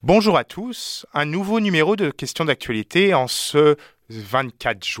Bonjour à tous, un nouveau numéro de questions d'actualité en ce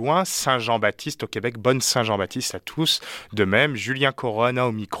 24 juin, Saint-Jean-Baptiste au Québec. Bonne Saint-Jean-Baptiste à tous. De même, Julien Corona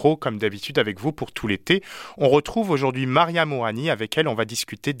au micro, comme d'habitude avec vous pour tout l'été. On retrouve aujourd'hui Maria Mourani. Avec elle, on va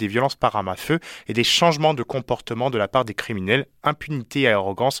discuter des violences par arme à feu et des changements de comportement de la part des criminels. Impunité et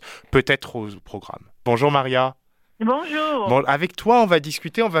arrogance peut-être au programme. Bonjour Maria. Bonjour. Bon, avec toi, on va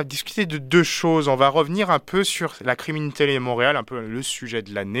discuter de deux choses. On va revenir un peu sur la criminalité à Montréal, un peu le sujet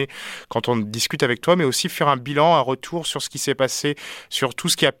de l'année quand on discute avec toi, mais aussi faire un bilan, un retour sur ce qui s'est passé, sur tout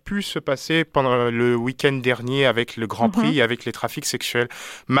ce qui a pu se passer pendant le week-end dernier avec le Grand Prix et avec les trafics sexuels.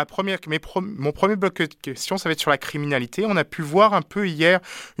 Mon premier bloc de questions, ça va être sur la criminalité. On a pu voir un peu hier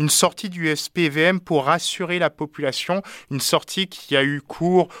une sortie du SPVM pour rassurer la population, une sortie qui a eu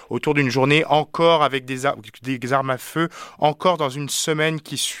cours autour d'une journée encore avec des armes à feu, encore dans une semaine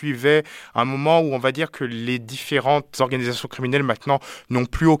qui suivait un moment où on va dire que les différentes organisations criminelles maintenant n'ont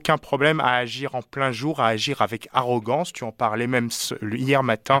plus aucun problème à agir en plein jour, à agir avec arrogance. Tu en parlais même hier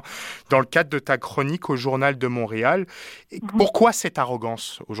matin dans le cadre de ta chronique au Journal de Montréal. Pourquoi cette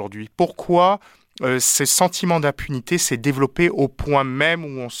arrogance aujourd'hui ? Pourquoi ce sentiment d'impunité s'est développé au point même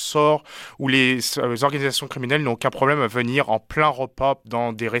où on sort, où les organisations criminelles n'ont aucun problème à venir en plein repas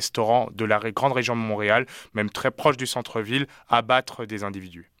dans des restaurants de la grande région de Montréal, même très proche du centre-ville, abattre des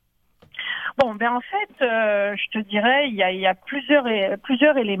individus? Bon, en fait, je te dirais, il y a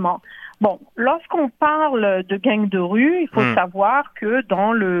plusieurs éléments. Bon, lorsqu'on parle de gangs de rue, il faut savoir que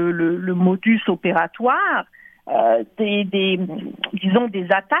dans le modus opératoire, des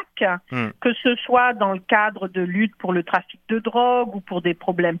attaques, que ce soit dans le cadre de lutte pour le trafic de drogue ou pour des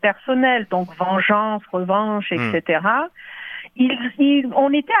problèmes personnels, donc vengeance, revanche, etc.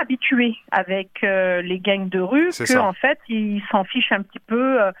 On était habitués avec les gangs de rue en fait, ils s'en fichent un petit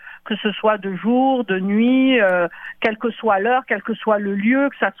peu, que ce soit de jour, de nuit, quelle que soit l'heure, quel que soit le lieu,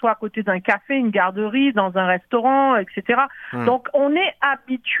 que ça soit à côté d'un café, une garderie, dans un restaurant, etc. Donc, on est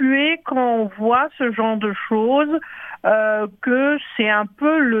habitué quand on voit ce genre de choses, que c'est un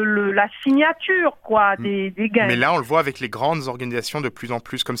peu la signature, quoi, des gangs. Mais là, on le voit avec les grandes organisations de plus en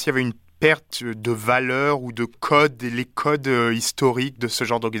plus, comme s'il y avait une perte de valeur ou de codes, les codes historiques de ce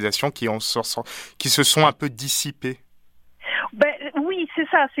genre d'organisation qui se sont un peu dissipés. Oui, c'est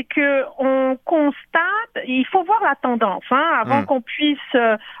ça. C'est que on constate. Il faut voir la tendance, avant qu'on puisse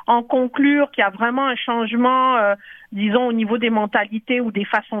en conclure qu'il y a vraiment un changement, disons au niveau des mentalités ou des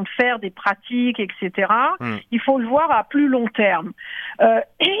façons de faire, des pratiques, etc. Il faut le voir à plus long terme.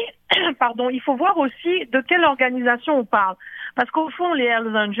 Il faut voir aussi de quelle organisation on parle. Parce qu'au fond, les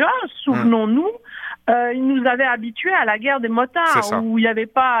Hells Angels, souvenons-nous, ils nous avaient habitués à la guerre des motards, où il n'y avait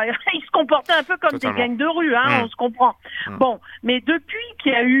pas... Ils se comportaient un peu comme des gangs de rue, on se comprend. Bon, mais depuis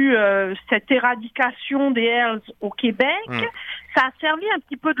qu'il y a eu cette éradication des Hells au Québec, ça a servi un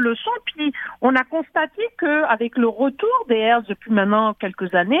petit peu de leçon. Puis on a constaté qu'avec le retour des Hells depuis maintenant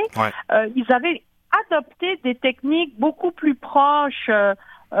quelques années, ils avaient adopté des techniques beaucoup plus proches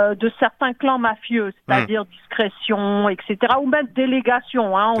de certains clans mafieux, c'est-à-dire discrétion, etc., ou même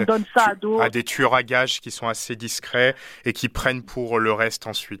délégation, on donne ça à d'autres. À des tueurs à gages qui sont assez discrets et qui prennent pour le reste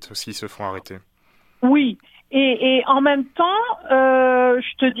ensuite, s'ils se font arrêter. Oui, et en même temps,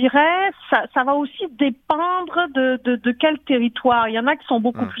 je te dirais, ça va aussi dépendre de quel territoire. Il y en a qui sont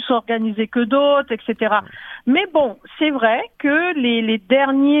beaucoup plus organisés que d'autres, etc. Mais bon, c'est vrai que les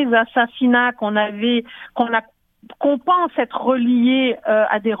derniers assassinats qu'on pense être reliés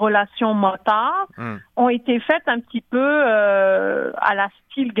à des relations motards ont été faites un petit peu à la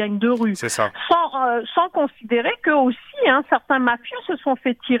style gang de rue. C'est ça. Sans considérer que aussi certains mafieux se sont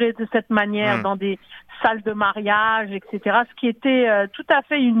fait tirer de cette manière dans des salles de mariage, etc., ce qui était tout à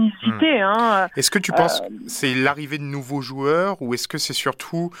fait inusité. Est-ce que tu penses que c'est l'arrivée de nouveaux joueurs ou est-ce que c'est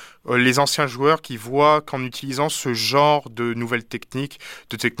surtout les anciens joueurs qui voient qu'en utilisant ce genre de nouvelles techniques,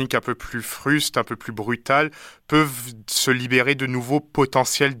 de techniques un peu plus frustes, un peu plus brutales, peuvent se libérer de nouveaux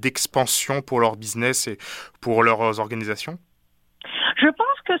potentiels d'expansion pour leur business et pour leurs organisations? Je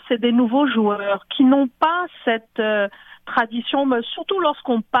pense que c'est des nouveaux joueurs qui n'ont pas cette tradition, mais surtout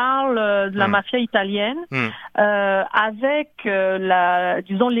lorsqu'on parle de la mafia italienne, avec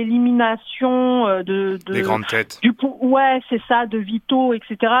l'élimination des grandes têtes. C'est ça, de Vito,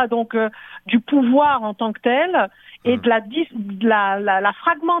 etc. Donc du pouvoir en tant que tel et de la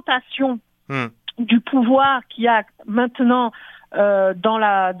fragmentation du pouvoir qu'il y a maintenant dans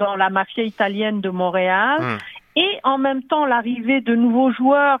la mafia italienne de Montréal. Et en même temps, l'arrivée de nouveaux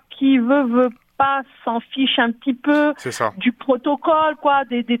joueurs qui veut pas s'en fichent un petit peu du protocole,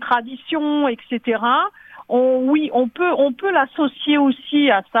 des traditions, etc. On peut l'associer aussi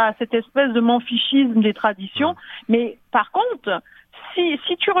à ça, à cette espèce de manfichisme des traditions. Mais par contre,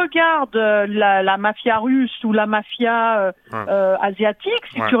 si tu regardes la mafia russe ou la mafia asiatique,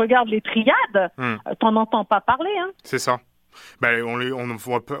 si tu regardes les triades, t'en entends pas parler. Hein. C'est ça. Ben, on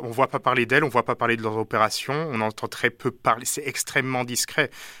voit pas parler d'elles, on voit pas parler de leurs opérations, on entend très peu parler, c'est extrêmement discret.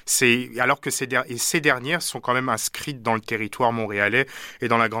 Alors que ces dernières sont quand même inscrites dans le territoire montréalais et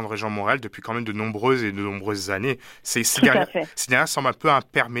dans la grande région Montréal depuis quand même de nombreuses années. Ces dernières semblent un peu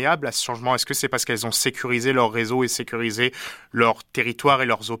imperméables à ce changement. Est-ce que c'est parce qu'elles ont sécurisé leur réseau et sécurisé leur territoire et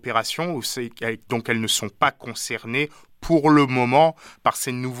leurs opérations, ou donc elles ne sont pas concernées pour le moment par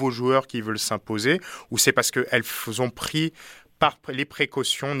ces nouveaux joueurs qui veulent s'imposer, ou c'est parce qu'elles ont pris les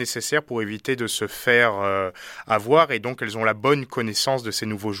précautions nécessaires pour éviter de se faire avoir, et donc elles ont la bonne connaissance de ces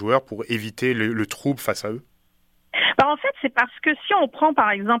nouveaux joueurs pour éviter le trouble face à eux? En fait, c'est parce que si on prend par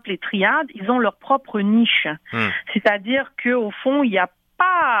exemple les triades, ils ont leur propre niche. C'est-à-dire qu'au fond, il n'y a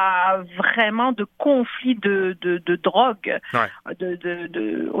pas vraiment de conflit de drogue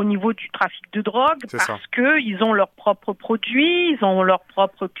au niveau du trafic de drogue, parce qu'ils ont leurs propres produits, ils ont leur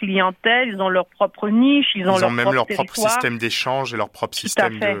propre clientèle, ils ont leur propre niche, ils ont même leur propre système d'échange et leur propre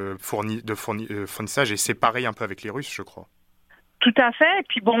système de fournissage, et c'est pareil un peu avec les Russes, je crois. Tout à fait. Et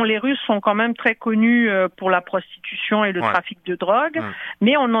puis bon, les Russes sont quand même très connus pour la prostitution et le trafic de drogue,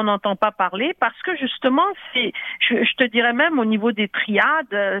 mais on n'en entend pas parler parce que justement, je te dirais même au niveau des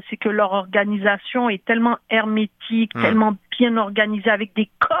triades, c'est que leur organisation est tellement hermétique, tellement bien organisée avec des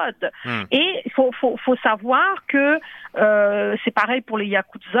codes. Et il faut savoir que c'est pareil pour les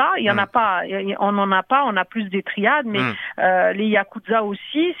yakuza. Il y en a pas, on n'en a pas. On a plus des triades, mais les yakuza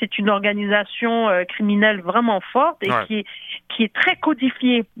aussi, c'est une organisation criminelle vraiment forte et qui est très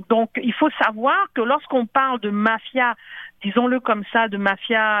codifiée. Donc, il faut savoir que lorsqu'on parle de mafia, disons-le comme ça, de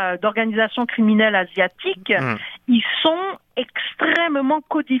mafia, d'organisation criminelle asiatique, ils sont extrêmement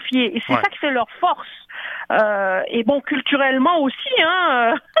codifiés. Et c'est ça qui fait leur force. Et bon, culturellement aussi,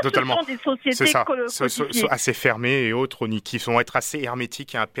 totalement. Ce sont des sociétés codifiées. Assez fermées et autres, qui vont être assez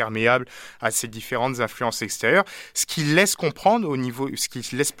hermétiques et imperméables à ces différentes influences extérieures. Ce qui laisse comprendre ce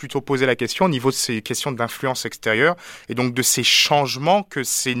qui laisse plutôt poser la question au niveau de ces questions d'influence extérieure et donc de ces changements que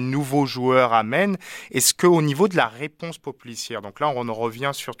ces nouveaux joueurs amènent. Est-ce qu'au niveau de la réponse policière, donc là on en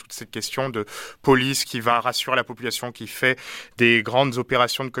revient sur toute cette question de police qui va rassurer la population, qui fait des grandes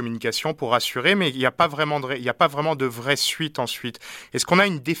opérations de communication pour rassurer, mais il n'y a pas vraiment de vraie suite ensuite. Est-ce qu'on a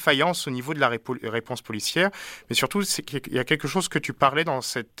une défaillance au niveau de la réponse policière? Mais surtout, il y a quelque chose que tu parlais dans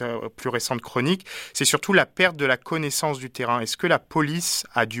cette plus récente chronique, c'est surtout la perte de la connaissance du terrain. Est-ce que la police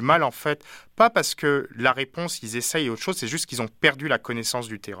a du mal, en fait, pas parce que la réponse, ils essayent autre chose, c'est juste qu'ils ont perdu la connaissance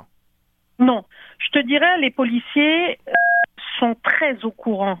du terrain? Non. Je te dirais, les policiers sont très au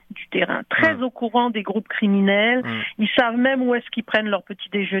courant du terrain, très au courant des groupes criminels. Ils savent même où est-ce qu'ils prennent leur petit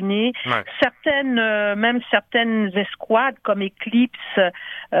déjeuner. Certaines escouades comme Eclipse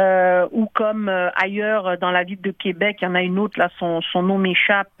ou comme ailleurs dans la ville de Québec, il y en a une autre là, son nom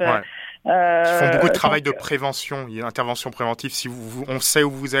m'échappe. Ils font beaucoup de travail de prévention, il y a une intervention préventive. Si on sait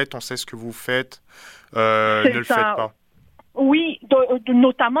où vous êtes, on sait ce que vous faites, ne le faites pas. Oui,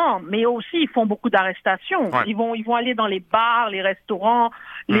 notamment, mais aussi ils font beaucoup d'arrestations. Ils vont aller dans les bars, les restaurants,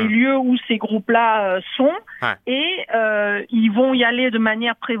 les lieux où ces groupes-là sont, et ils vont y aller de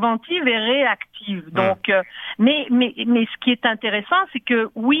manière préventive et réactive. Donc, mais ce qui est intéressant, c'est que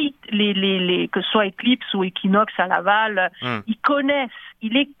oui, que ce soit Eclipse ou Equinox à Laval, ils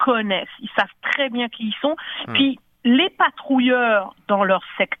les connaissent, ils savent très bien qui ils sont. Puis les patrouilleurs dans leur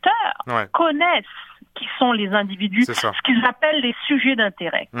secteur connaissent qui sont les individus, ce qu'ils appellent les sujets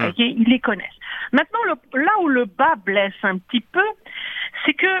d'intérêt. Ils les connaissent. Maintenant, là où le bas blesse un petit peu,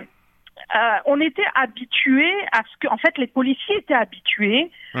 c'est que on était habitués à ce que, en fait, les policiers étaient habitués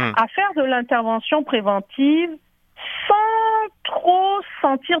à faire de l'intervention préventive sans trop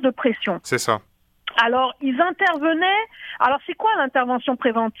sentir de pression. C'est ça. Alors, ils intervenaient. Alors, c'est quoi l'intervention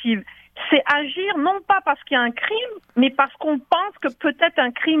préventive? C'est agir non pas parce qu'il y a un crime, mais parce qu'on pense que peut-être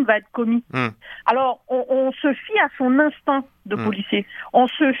un crime va être commis. Alors, on se fie à son instinct de policier. On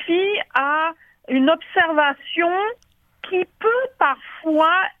se fie à une observation qui peut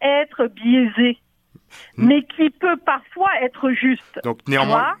parfois être biaisée, mais qui peut parfois être juste. Donc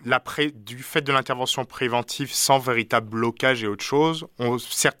néanmoins, du fait de l'intervention préventive sans véritable blocage et autre chose,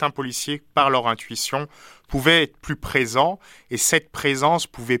 certains policiers, par leur intuition, pouvaient être plus présents, et cette présence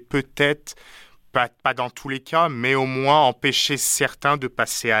pouvait peut-être, pas dans tous les cas, mais au moins empêcher certains de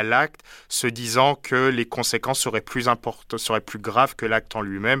passer à l'acte, se disant que les conséquences seraient plus importantes, seraient plus graves que l'acte en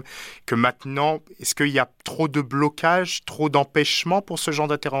lui-même. Que maintenant, est-ce qu'il y a trop de blocage, trop d'empêchement pour ce genre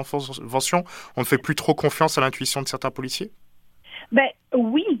d'intervention? On ne fait plus trop confiance à l'intuition de certains policiers?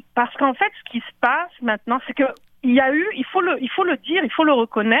 Oui, parce qu'en fait, ce qui se passe maintenant, c'est que il y a eu, il faut le dire, il faut le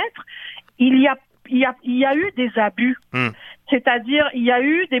reconnaître, il y a eu des abus. C'est-à-dire, il y a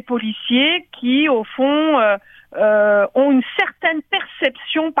eu des policiers qui, au fond, ont une certaine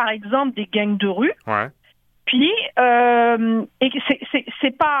perception, par exemple, des gangs de rue. Ouais. Puis, et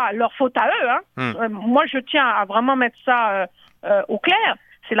c'est pas leur faute à eux. Moi, je tiens à vraiment mettre ça au clair.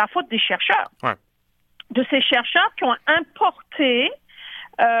 C'est la faute des chercheurs. Ouais. De ces chercheurs qui ont importé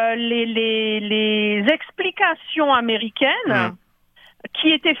les explications américaines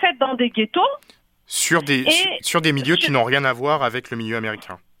qui étaient faites dans des ghettos. Sur des milieux qui n'ont rien à voir avec le milieu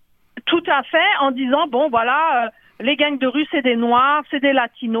américain. Tout à fait, en disant, bon, voilà, les gangs de rue, c'est des Noirs, c'est des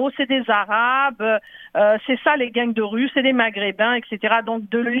Latinos, c'est des Arabes, c'est ça les gangs de rue, c'est des Maghrébins, etc. Donc,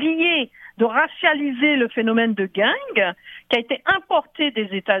 de racialiser le phénomène de gang qui a été importé des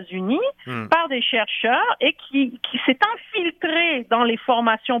États-Unis par des chercheurs et qui s'est infiltré dans les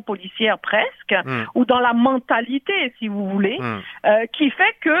formations policières presque, ou dans la mentalité, si vous voulez, qui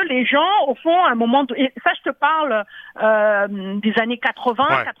fait que les gens, au fond, à un moment... Et ça, je te parle des années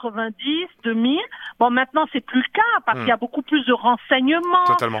 80, 90, 2000. Bon, maintenant, c'est plus le cas parce qu'il y a beaucoup plus de renseignements.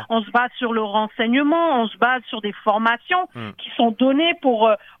 Totalement. On se base sur le renseignement, on se base sur des formations qui sont données pour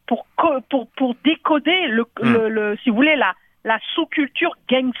décoder si vous voulez, la sous-culture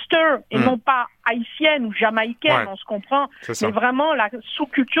gangster et non pas haïtienne ou jamaïcaine, on se comprend, mais vraiment la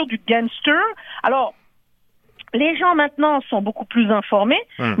sous-culture du gangster. Alors, les gens maintenant sont beaucoup plus informés,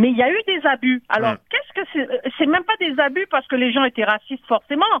 mais il y a eu des abus. Alors, qu'est-ce que c'est même pas des abus parce que les gens étaient racistes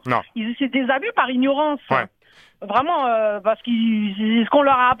forcément. Non. C'est des abus par ignorance. Ouais. Vraiment, parce que c'est ce qu'on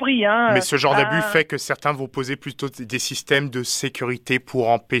leur a appris. Mais ce genre d'abus fait que certains vont poser plutôt des systèmes de sécurité pour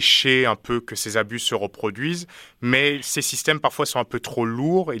empêcher un peu que ces abus se reproduisent. Mais ces systèmes, parfois, sont un peu trop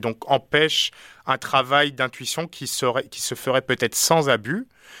lourds et donc empêchent un travail d'intuition qui se ferait peut-être sans abus,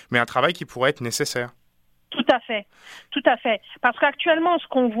 mais un travail qui pourrait être nécessaire. Tout à fait. Parce qu'actuellement, ce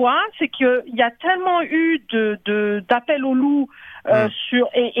qu'on voit, c'est qu'il y a tellement eu d'appels au loup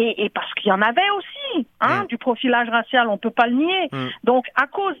et parce qu'il y en avait aussi, du profilage racial, on peut pas le nier. Donc, à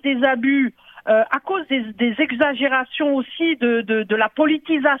cause des abus, à cause des exagérations aussi de la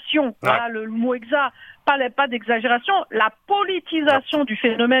politisation, voilà le mot exact, pas d'exagération, la politisation du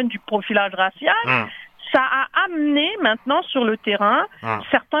phénomène du profilage racial, ça a amené maintenant sur le terrain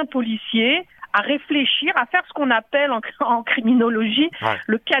certains policiers à réfléchir, à faire ce qu'on appelle en criminologie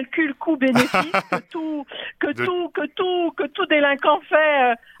le calcul coût-bénéfice que tout délinquant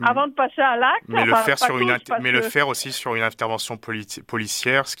fait avant de passer à l'acte. Mais le faire aussi sur une intervention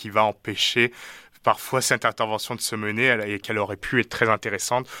policière, ce qui va empêcher parfois cette intervention de se mener et qu'elle aurait pu être très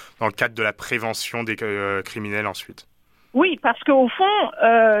intéressante dans le cadre de la prévention des criminels ensuite. Oui, parce qu'au fond,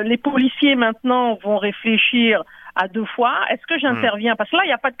 les policiers maintenant vont réfléchir à deux fois. Est-ce que j'interviens? Parce que là, il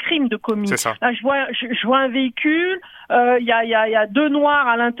n'y a pas de crime de commis. C'est ça. Là, je vois un véhicule, il y a deux Noirs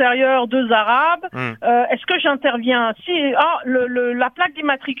à l'intérieur, deux Arabes. Est-ce que j'interviens? Si la plaque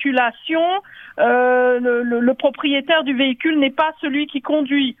d'immatriculation, le propriétaire du véhicule n'est pas celui qui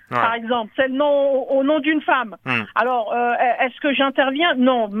conduit, par exemple. C'est le nom au nom d'une femme. Alors, est-ce que j'interviens?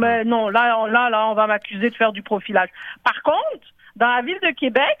 Non, mais non. Là, on va m'accuser de faire du profilage. Par contre, dans la ville de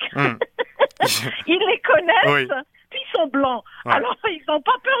Québec, ils les connaissent, puis ils sont blancs. Alors, ils n'ont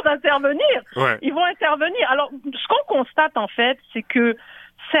pas peur d'intervenir. Ils vont intervenir. Alors, ce qu'on constate, en fait, c'est que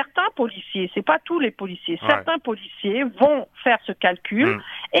certains policiers, c'est pas tous les policiers, certains policiers vont faire ce calcul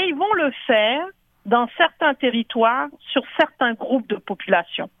et ils vont le faire dans certains territoires, sur certains groupes de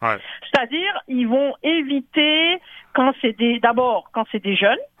population. C'est-à-dire, ils vont éviter, quand c'est des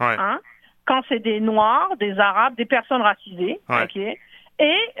jeunes, quand c'est des Noirs, des Arabes, des personnes racisées,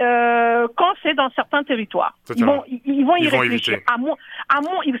 et quand c'est dans certains territoires. Ils vont y réfléchir.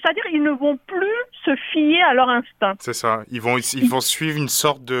 C'est-à-dire ils ne vont plus se fier à leur instinct. C'est ça. Ils vont suivre une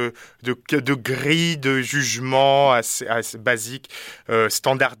sorte de grille de jugement assez basique,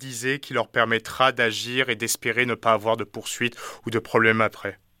 standardisée, qui leur permettra d'agir et d'espérer ne pas avoir de poursuites ou de problèmes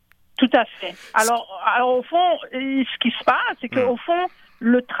après. Tout à fait. Alors au fond, ce qui se passe, c'est qu'au fond,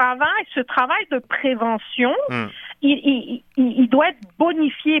 ce travail de prévention, il doit être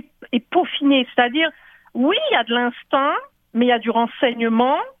bonifié et peaufiné. C'est-à-dire, oui, il y a de l'instinct, mais il y a du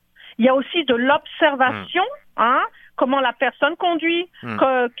renseignement. Il y a aussi de l'observation, comment la personne conduit,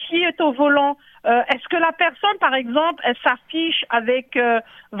 qui est au volant. Est-ce que la personne, par exemple, elle s'affiche avec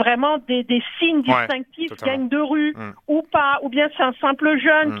vraiment des signes distinctifs, gang de rue, ou pas, ou bien c'est un simple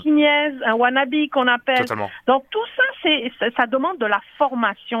jeune qui niaise, un wannabe qu'on appelle. Donc tout ça, ça demande de la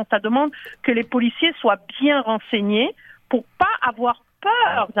formation, ça demande que les policiers soient bien renseignés pour pas avoir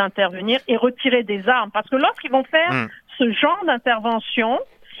peur d'intervenir et retirer des armes. Parce que lorsqu'ils vont faire ce genre d'intervention,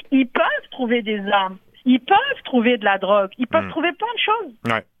 ils peuvent trouver des armes. Ils peuvent trouver de la drogue, ils peuvent trouver plein de choses.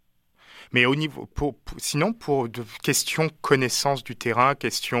 Ouais. Mais au niveau, sinon, pour de questions connaissance du terrain,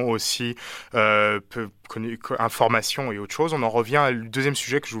 questions aussi information et autre chose, on en revient au deuxième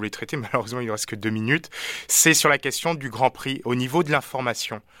sujet que je voulais traiter, malheureusement il ne reste que 2 minutes, c'est sur la question du Grand Prix. Au niveau de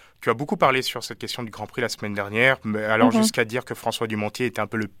l'information, tu as beaucoup parlé sur cette question du Grand Prix la semaine dernière, alors jusqu'à dire que François Dumontier était un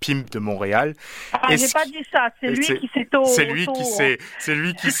peu le pimp de Montréal. J'ai pas dit ça, c'est lui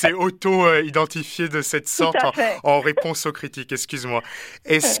qui s'est auto-identifié de cette sorte en réponse aux critiques, excuse-moi.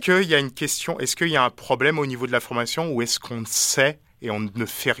 Est-ce qu'il y a une question, est-ce qu'il y a un problème au niveau de l'information ou est-ce qu'on sait et on ne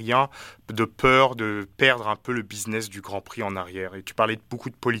fait rien de peur de perdre un peu le business du Grand Prix en arrière? Et tu parlais de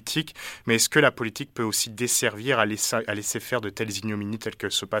beaucoup de politique, mais est-ce que la politique peut aussi desservir à laisser faire de telles ignominies telles que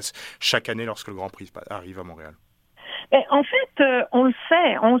se passent chaque année lorsque le Grand Prix arrive à Montréal? En fait, on le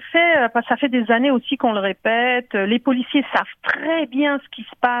sait, parce que ça fait des années aussi qu'on le répète. Les policiers savent très bien ce qui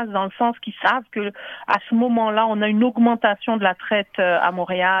se passe, dans le sens qu'ils savent que à ce moment-là, on a une augmentation de la traite à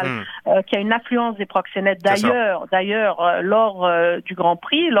Montréal, qui a une affluence des proxénètes. D'ailleurs, lors du Grand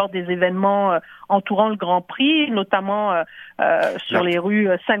Prix, lors des événements entourant le Grand Prix, notamment sur les rues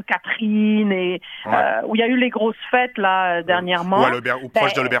Sainte-Catherine et où il y a eu les grosses fêtes là dernièrement. Ou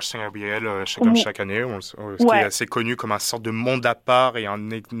proche de l'auberge Saint-Gabriel, comme chaque année, ce qui est assez connu comme un sorte de monde à part et un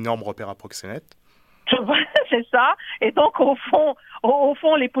énorme repère à proxénète. C'est ça. Et donc, au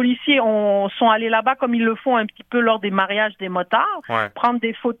fond, les policiers sont allés là-bas comme ils le font un petit peu lors des mariages des motards, prendre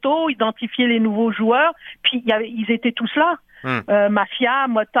des photos, identifier les nouveaux joueurs. Puis, ils étaient tous là. Mafia,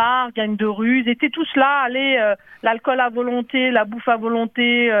 motards, gang de rue, ils étaient tous là, l'alcool à volonté, la bouffe à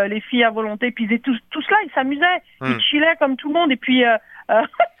volonté, les filles à volonté. Puis, ils étaient tous là, ils s'amusaient. Ils chillaient comme tout le monde. Et puis...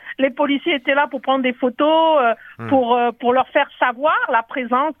 les policiers étaient là pour prendre des photos, pour leur faire savoir la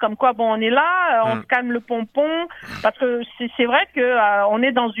présence, comme quoi on est là, on se calme le pompon, parce que c'est vrai que on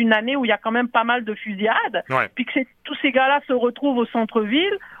est dans une année où il y a quand même pas mal de fusillades, puis que tous ces gars-là se retrouvent au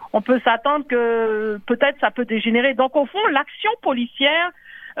centre-ville, on peut s'attendre que peut-être ça peut dégénérer. Donc au fond, l'action policière,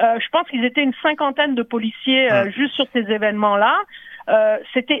 je pense qu'ils étaient une 50aine de policiers juste sur ces événements-là.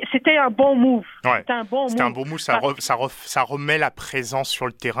 C'était un bon move. C'était un bon move. Ça remet la présence sur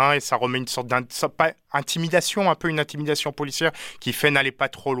le terrain et ça remet une sorte d'intimidation, un peu une intimidation policière qui fait n'aller pas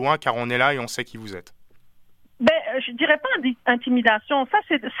trop loin car on est là et on sait qui vous êtes. Je dirais pas intimidation, ça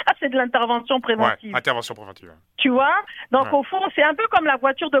c'est de l'intervention préventive. Intervention préventive. Tu vois? Donc au fond, c'est un peu comme la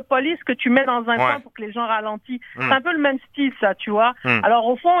voiture de police que tu mets dans un coin pour que les gens ralentissent. C'est un peu le même style, ça, tu vois. Alors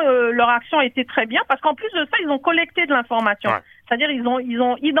au fond, leur action a été très bien parce qu'en plus de ça, ils ont collecté de l'information. C'est-à-dire ils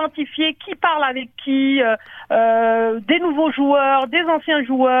ont identifié qui parle avec qui, des nouveaux joueurs, des anciens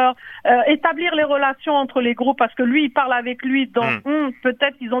joueurs, établir les relations entre les groupes parce que lui il parle avec lui, donc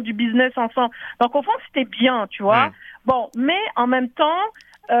peut-être ils ont du business ensemble. Donc au fond c'était bien, tu vois. Bon, mais en même temps,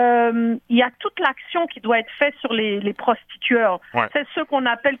 il y a toute l'action qui doit être faite sur les prostitueurs. C'est ceux qu'on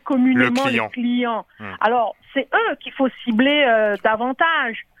appelle communément les clients. Alors c'est eux qu'il faut cibler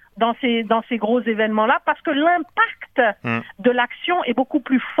davantage dans ces gros événements-là parce que l'impact de l'action est beaucoup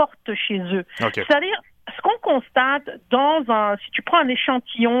plus forte chez eux. C'est-à-dire, ce qu'on constate si tu prends un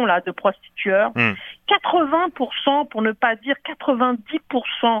échantillon là de prostitueurs, 80%, pour ne pas dire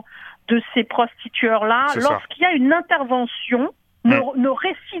 90% de ces prostitueurs-là, lorsqu'il y a une intervention, ne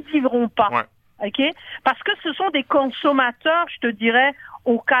récidiveront pas. Parce que ce sont des consommateurs, je te dirais,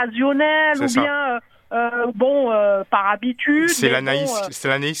 occasionnels bien... par habitude. C'est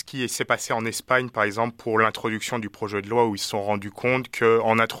l'analyse qui s'est passée en Espagne, par exemple, pour l'introduction du projet de loi, où ils se sont rendus compte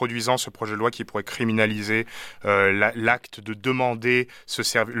qu'en introduisant ce projet de loi qui pourrait criminaliser l'acte de demander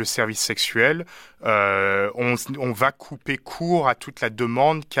le service sexuel, on va couper court à toute la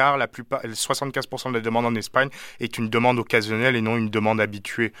demande, car 75% de la demande en Espagne est une demande occasionnelle et non une demande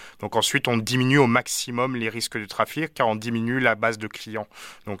habituée. Donc ensuite, on diminue au maximum les risques de trafic, car on diminue la base de clients.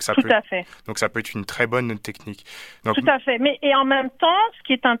 Donc ça peut être une très bonne technique. Donc, tout à fait. Et en même temps, ce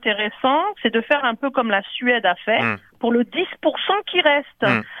qui est intéressant, c'est de faire un peu comme la Suède a fait pour le 10% qui reste.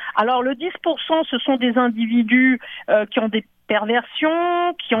 Alors le 10%, ce sont des individus qui ont des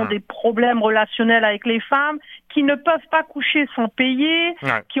perversions, qui ont des problèmes relationnels avec les femmes, qui ne peuvent pas coucher sans payer,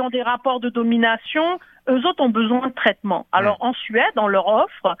 qui ont des rapports de domination. Eux autres ont besoin de traitement. Alors en Suède, on leur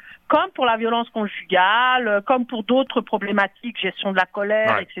offre, comme pour la violence conjugale, comme pour d'autres problématiques, gestion de la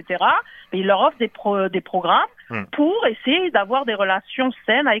colère, etc., ils leur offrent des programmes pour essayer d'avoir des relations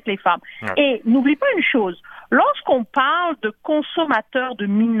saines avec les femmes. Et n'oublie pas une chose, lorsqu'on parle de consommateurs de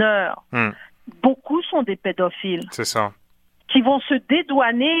mineurs, beaucoup sont des pédophiles. C'est ça. Qui vont se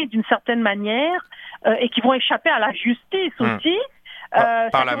dédouaner d'une certaine manière et qui vont échapper à la justice aussi.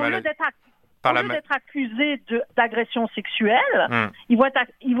 Par la maladie. au lieu d'être accusés d'agression sexuelle, ils vont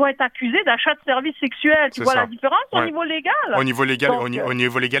être accusés d'achat de services sexuels. Tu vois la différence au niveau légal? Au niveau légal, donc, au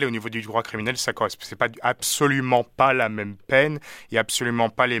niveau légal et au niveau du droit criminel, ça correspond. C'est pas absolument pas la même peine et absolument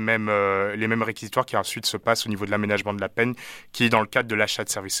pas les mêmes réquisitoires qui ensuite se passent au niveau de l'aménagement de la peine, qui dans le cadre de l'achat de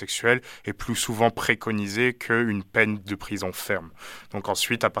services sexuels est plus souvent préconisé qu'une peine de prison ferme. Donc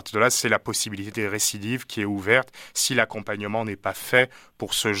ensuite, à partir de là, c'est la possibilité des récidives qui est ouverte si l'accompagnement n'est pas fait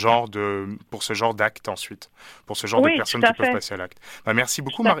pour ce genre d'acte ensuite, pour ce genre de personnes qui peuvent passer à l'acte. Merci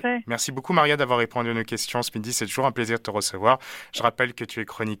beaucoup, merci beaucoup Maria d'avoir répondu à nos questions ce midi. C'est toujours un plaisir de te recevoir. Je rappelle que tu es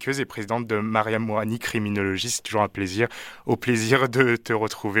chroniqueuse et présidente de Maria Mourani Criminologie. C'est toujours un plaisir. Au plaisir de te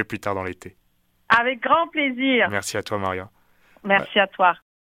retrouver plus tard dans l'été. Avec grand plaisir. Merci à toi Maria. Merci à toi.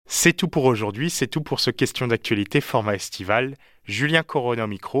 C'est tout pour aujourd'hui, c'est tout pour ce question d'actualité format estival. Julien Corona au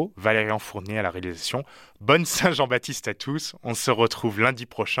micro, Valérian Fournier à la réalisation. Bonne Saint-Jean-Baptiste à tous. On se retrouve lundi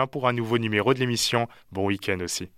prochain pour un nouveau numéro de l'émission. Bon week-end aussi.